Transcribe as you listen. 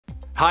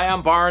Hi,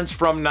 I'm Barnes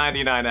from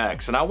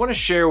 99X, and I want to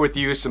share with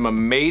you some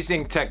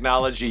amazing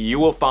technology you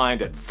will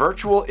find at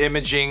Virtual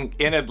Imaging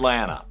in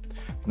Atlanta.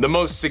 The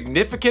most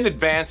significant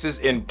advances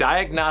in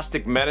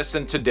diagnostic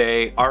medicine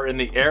today are in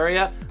the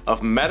area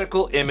of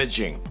medical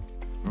imaging.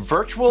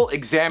 Virtual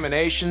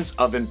examinations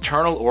of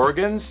internal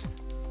organs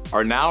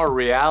are now a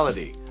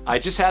reality. I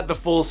just had the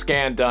full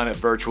scan done at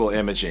Virtual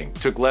Imaging.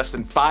 Took less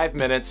than 5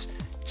 minutes.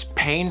 It's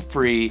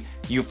pain-free.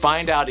 You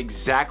find out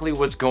exactly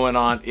what's going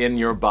on in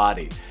your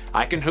body.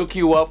 I can hook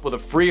you up with a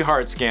free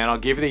heart scan. I'll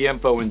give you the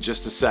info in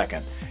just a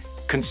second.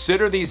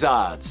 Consider these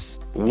odds.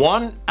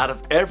 1 out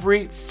of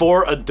every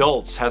 4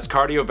 adults has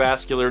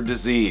cardiovascular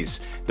disease,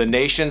 the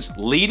nation's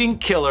leading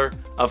killer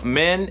of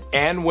men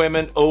and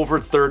women over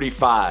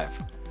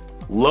 35.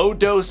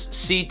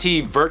 Low-dose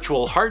CT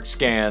virtual heart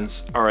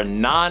scans are a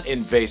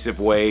non-invasive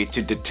way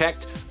to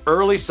detect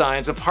early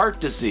signs of heart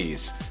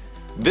disease.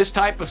 This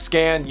type of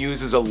scan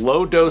uses a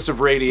low dose of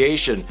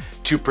radiation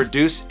to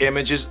produce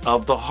images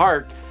of the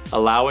heart,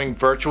 allowing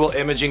Virtual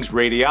Imaging's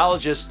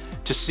radiologists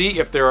to see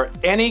if there are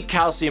any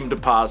calcium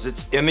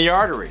deposits in the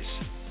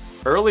arteries.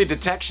 Early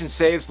detection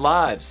saves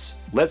lives.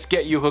 Let's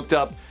get you hooked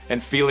up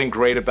and feeling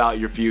great about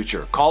your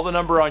future. Call the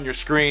number on your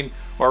screen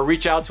or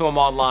reach out to them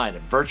online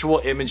at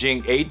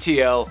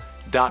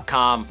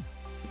virtualimagingatl.com.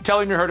 Tell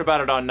them you heard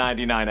about it on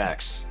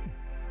 99X.